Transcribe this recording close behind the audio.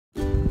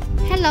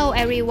Hello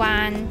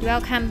everyone,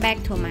 welcome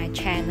back to my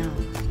channel.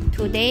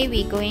 Today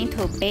we're going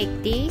to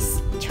bake this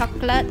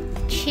chocolate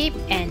chip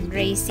and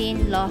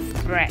raisin loaf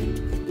bread.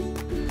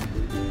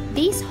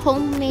 This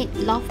homemade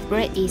loaf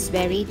bread is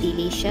very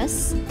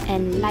delicious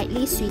and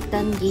lightly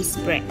sweetened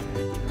yeast bread.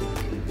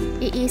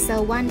 It is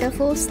a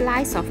wonderful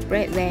slice of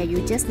bread where you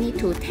just need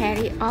to tear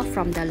it off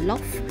from the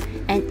loaf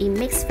and it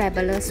makes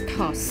fabulous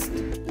toast.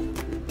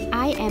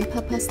 I am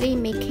purposely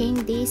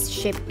making this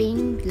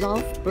shaping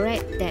loaf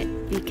bread that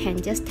we can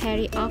just tear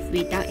it off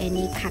without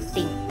any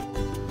cutting.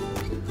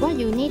 What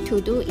you need to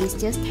do is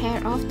just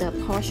tear off the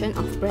portion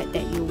of bread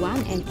that you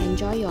want and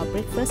enjoy your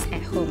breakfast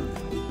at home.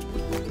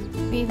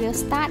 We will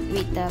start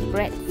with the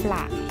bread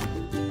flour,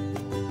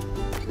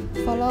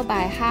 followed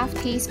by half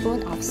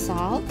teaspoon of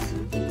salt,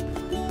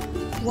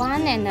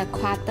 1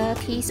 1/4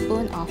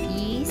 teaspoon of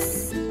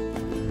yeast,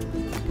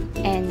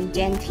 and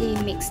gently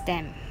mix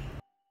them.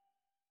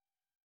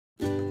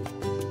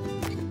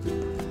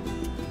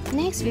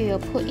 Next, we will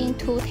put in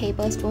 2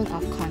 tablespoons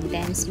of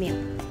condensed milk.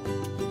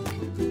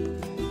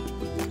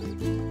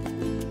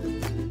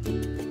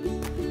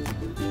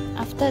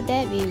 After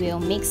that, we will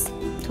mix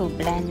to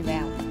blend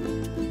well.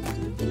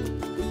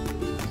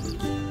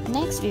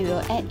 Next, we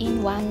will add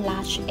in 1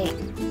 large egg.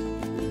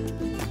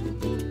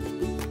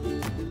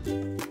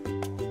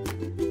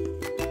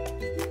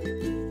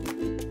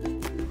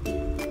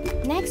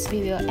 Next,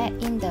 we will add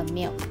in the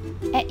milk.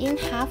 Add in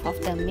half of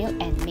the milk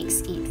and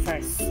mix it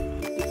first.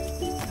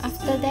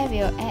 After that,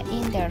 we'll add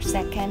in the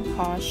second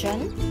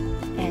portion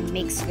and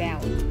mix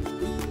well.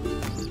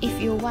 If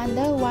you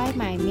wonder why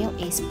my milk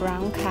is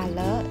brown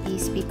color,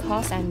 it's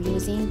because I'm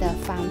using the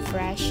farm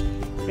fresh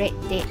red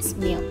dates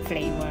milk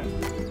flavor.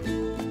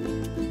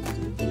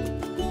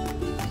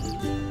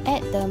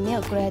 Add the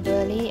milk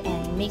gradually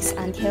and mix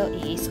until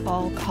it is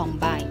all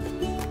combined.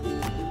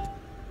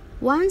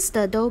 Once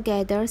the dough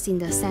gathers in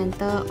the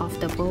center of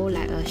the bowl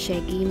like a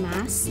shaggy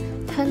mass,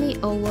 turn it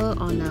over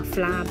on a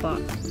flour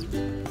board.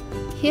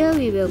 Here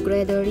we will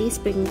gradually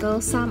sprinkle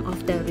some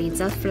of the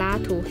reserved flour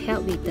to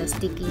help with the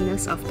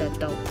stickiness of the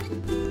dough.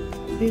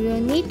 We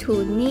will need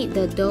to knead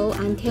the dough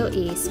until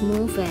it is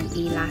smooth and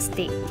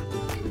elastic.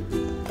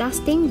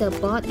 Dusting the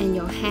board and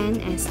your hand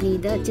as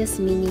needed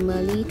just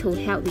minimally to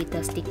help with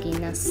the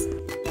stickiness.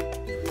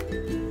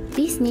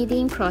 This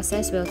kneading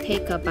process will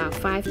take about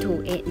 5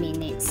 to 8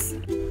 minutes.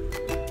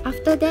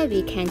 After that,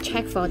 we can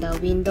check for the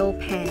window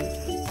pan.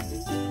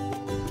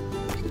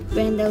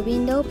 When the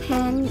window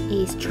pan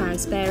is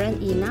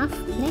transparent enough,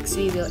 next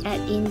we will add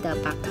in the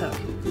butter.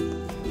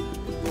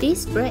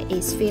 This bread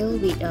is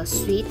filled with a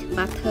sweet,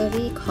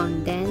 buttery,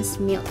 condensed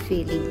milk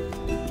filling.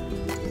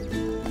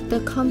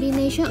 The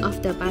combination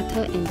of the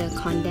butter and the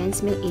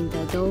condensed milk in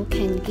the dough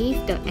can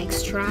give the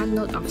extra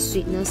note of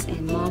sweetness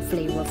and more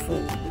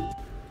flavorful.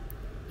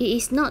 It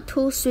is not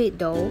too sweet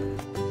though.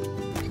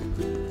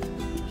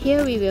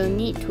 Here we will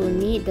need to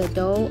knead the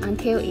dough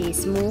until it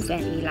is smooth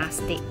and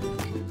elastic.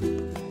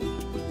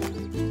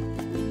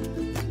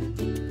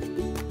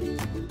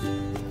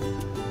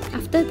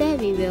 After that,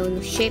 we will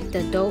shape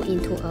the dough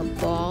into a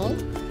ball,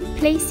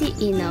 place it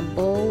in a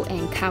bowl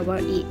and cover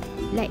it.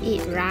 Let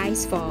it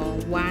rise for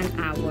 1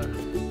 hour.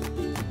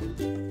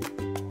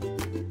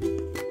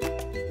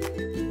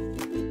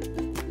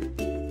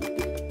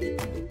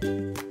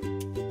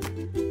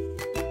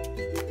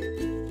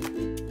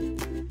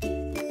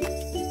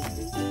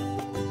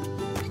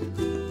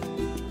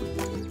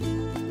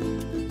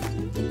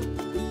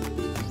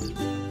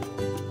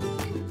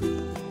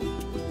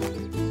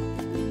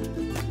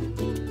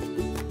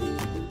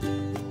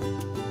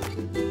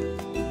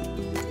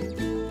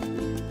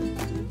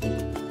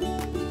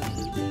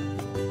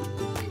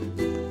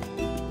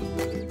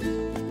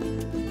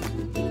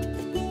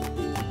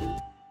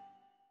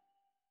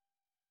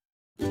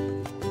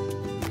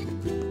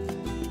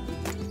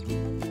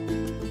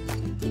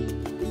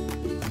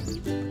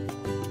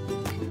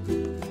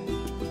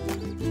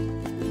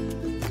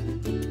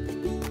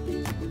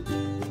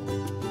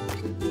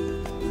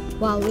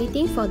 While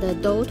waiting for the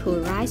dough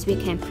to rise, we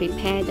can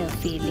prepare the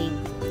filling.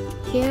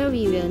 Here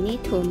we will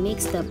need to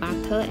mix the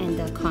butter and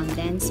the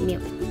condensed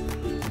milk.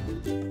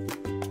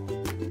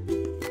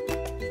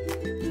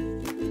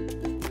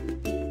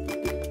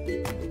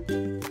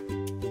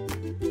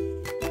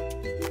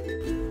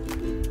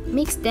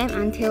 Mix them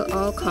until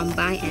all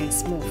combined and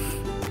smooth.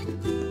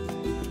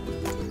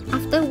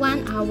 After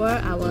 1 hour,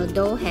 our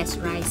dough has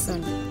risen.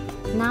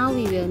 Now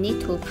we will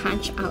need to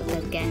punch out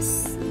the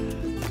gas.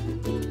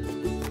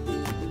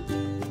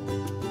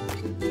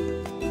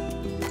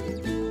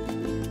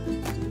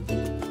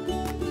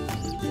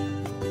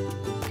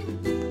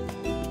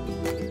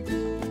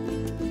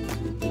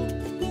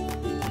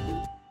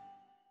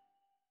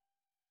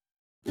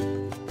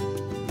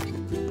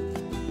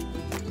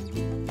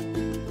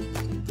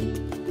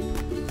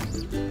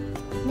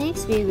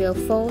 Next, we will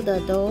fold the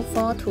dough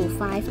 4 to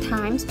 5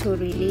 times to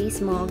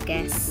release more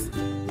gas.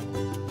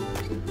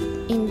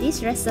 In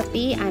this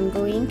recipe, I'm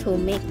going to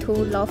make 2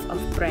 loaves of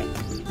bread,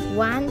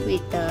 one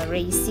with the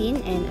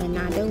raisin and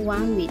another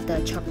one with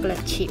the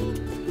chocolate chip.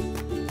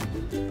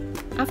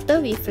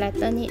 After we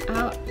flatten it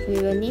out, we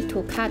will need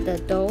to cut the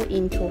dough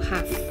into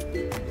half.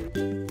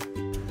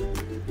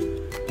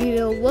 We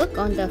will work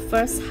on the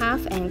first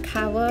half and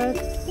cover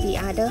the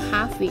other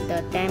half with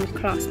a damp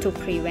cloth to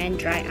prevent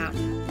dry out.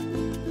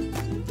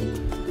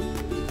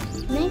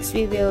 Next,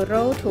 we will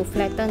roll to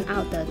flatten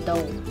out the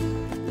dough.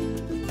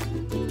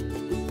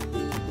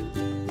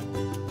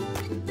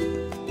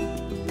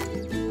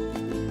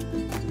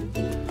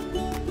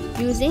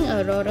 Using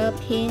a roller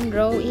pin,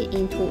 roll it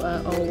into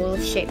an oval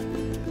shape.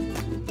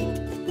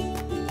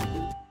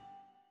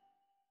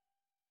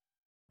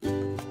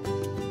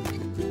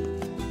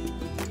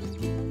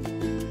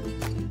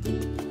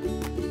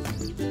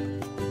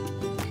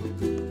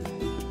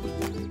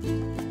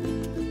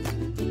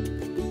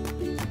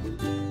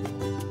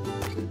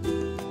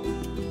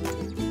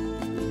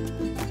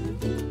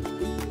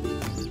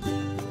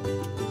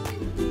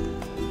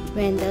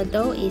 When the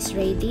dough is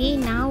ready,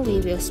 now we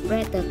will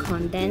spread the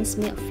condensed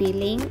milk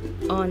filling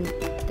on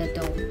the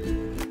dough.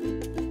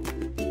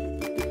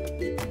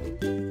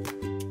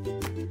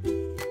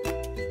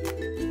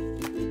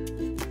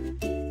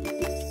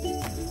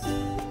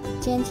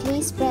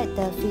 Gently spread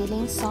the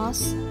filling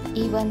sauce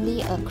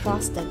evenly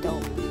across the dough.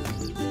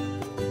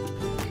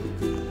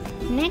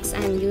 Next,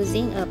 I'm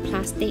using a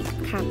plastic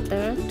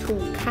cutter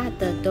to cut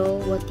the dough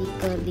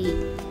vertically.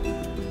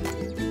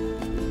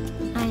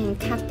 I am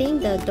cutting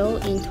the dough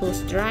into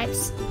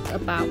stripes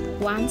about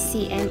 1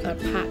 cm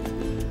apart,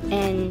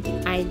 and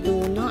I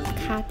do not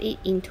cut it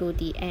into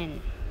the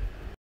end.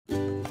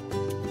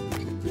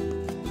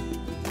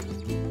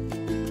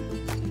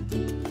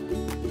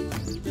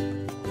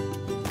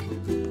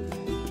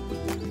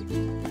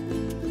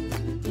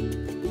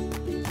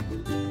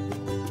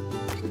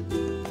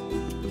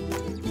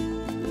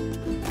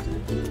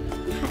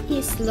 Cut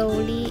it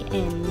slowly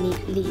and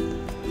neatly.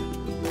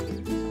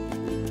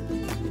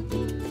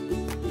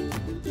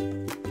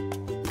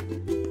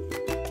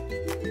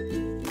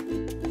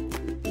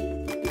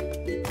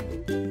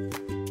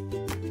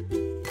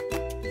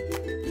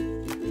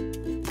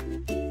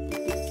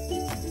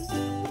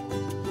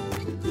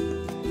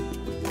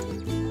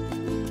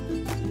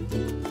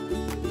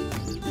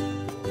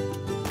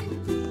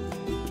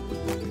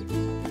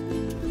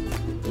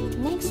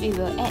 Next, we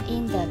will add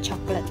in the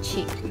chocolate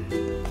chip.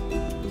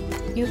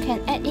 You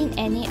can add in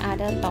any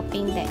other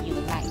topping that you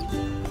like.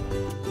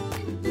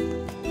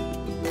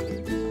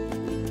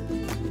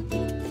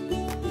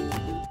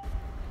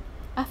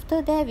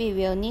 After that, we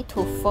will need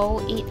to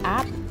fold it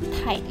up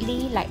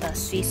tightly like a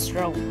Swiss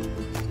roll.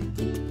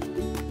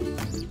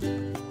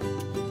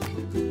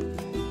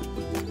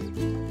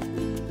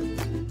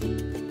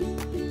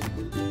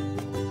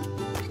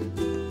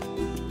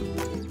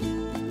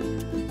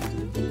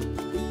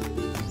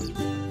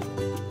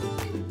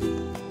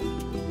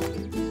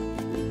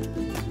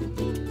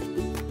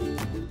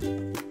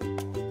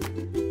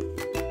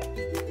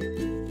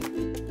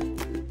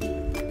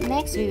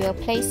 Next, we will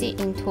place it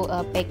into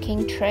a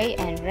baking tray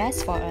and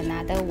rest for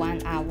another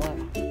 1 hour.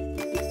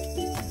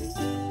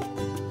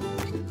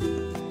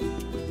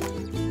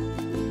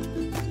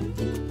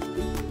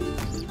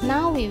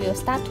 Now we will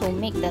start to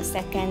make the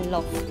second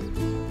loaf.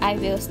 I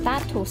will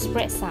start to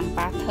spread some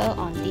butter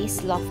on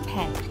this loaf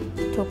pan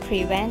to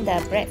prevent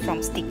the bread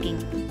from sticking.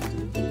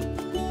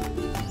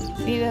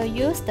 We will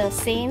use the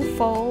same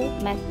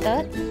fold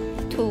method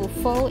to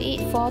fold it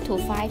 4 to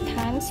 5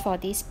 times for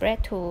this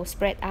bread to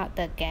spread out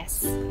the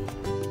gas.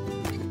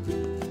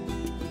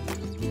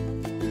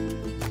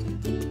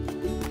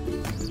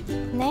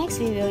 Next,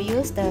 we will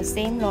use the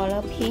same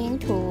roller pin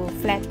to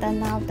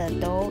flatten out the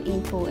dough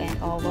into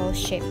an oval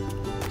shape.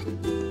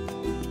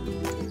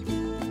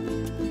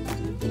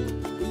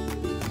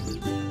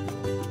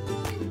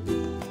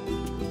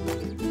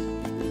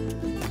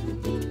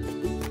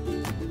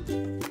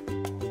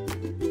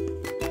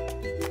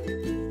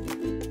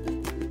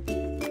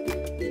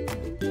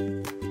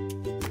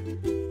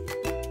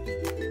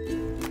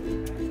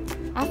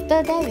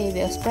 After that, we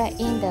will spread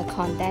in the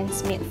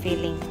condensed milk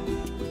filling.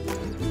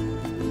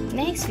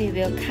 Next, we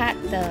will cut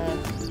the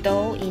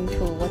dough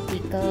into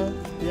vertical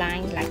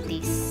line like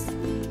this.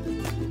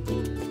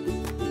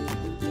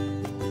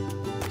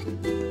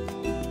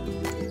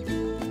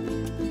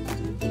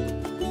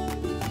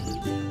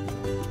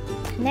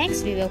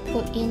 Next, we will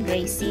put in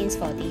raisins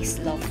for this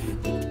loaf.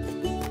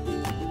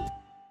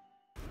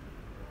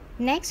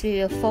 Next, we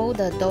will fold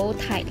the dough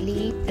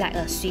tightly like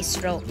a Swiss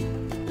roll.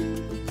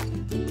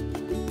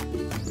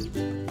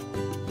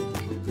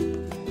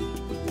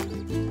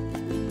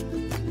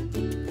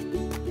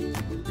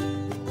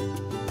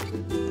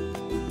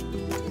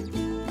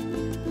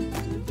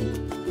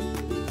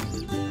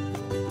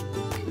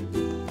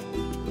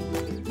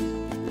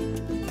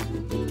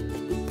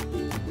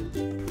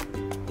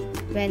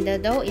 When the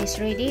dough is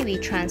ready, we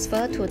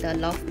transfer to the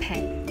loaf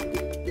pan.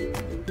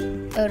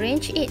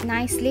 Arrange it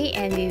nicely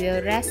and we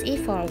will rest it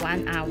for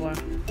 1 hour.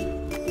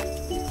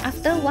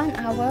 After 1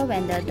 hour,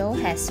 when the dough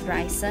has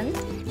risen,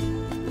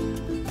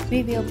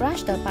 we will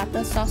brush the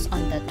butter sauce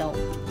on the dough.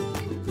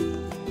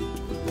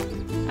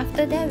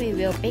 After that, we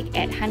will bake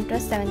at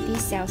 170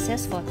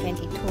 Celsius for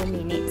 22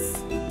 minutes.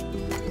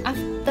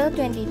 After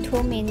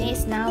 22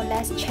 minutes, now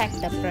let's check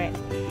the bread.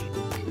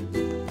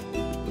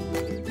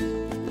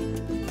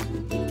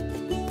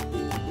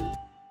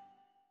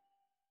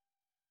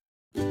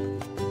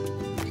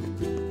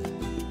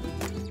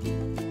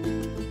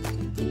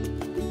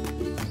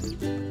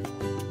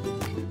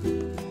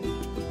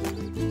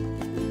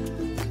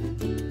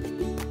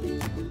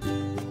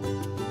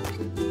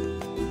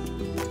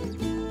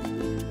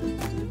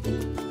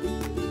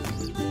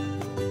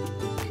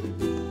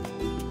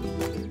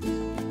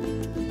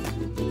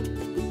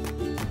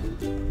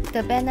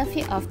 The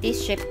benefit of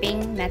this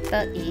shaping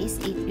method is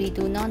we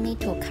do not need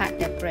to cut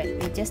the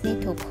bread, we just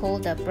need to pull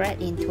the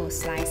bread into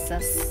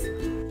slices.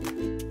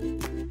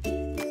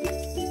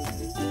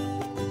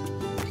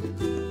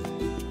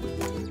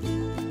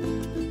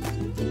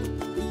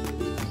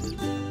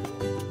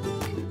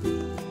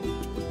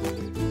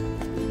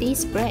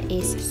 This bread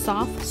is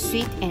soft,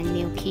 sweet and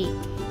milky.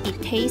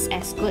 It tastes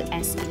as good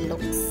as it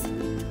looks.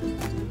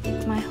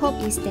 My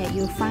hope is that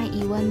you find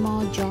even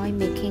more joy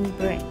making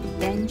bread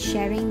than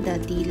sharing the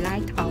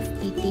delight of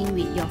eating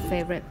with your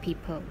favorite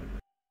people.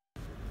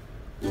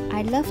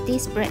 I love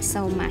this bread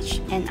so much,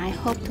 and I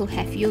hope to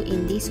have you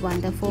in this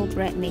wonderful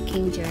bread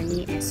making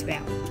journey as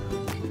well.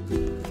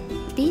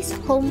 This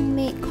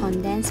homemade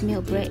condensed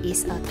milk bread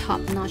is a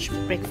top-notch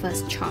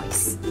breakfast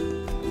choice.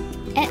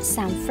 Add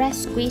some fresh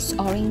squeezed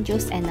orange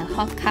juice and a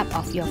hot cup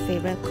of your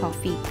favorite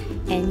coffee,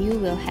 and you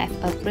will have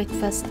a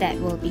breakfast that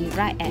will be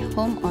right at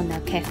home on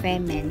a cafe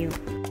menu.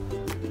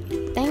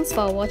 Thanks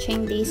for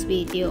watching this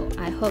video.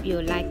 I hope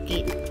you like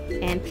it.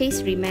 And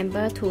please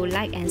remember to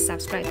like and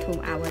subscribe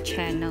to our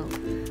channel.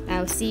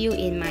 I'll see you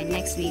in my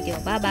next video.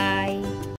 Bye bye.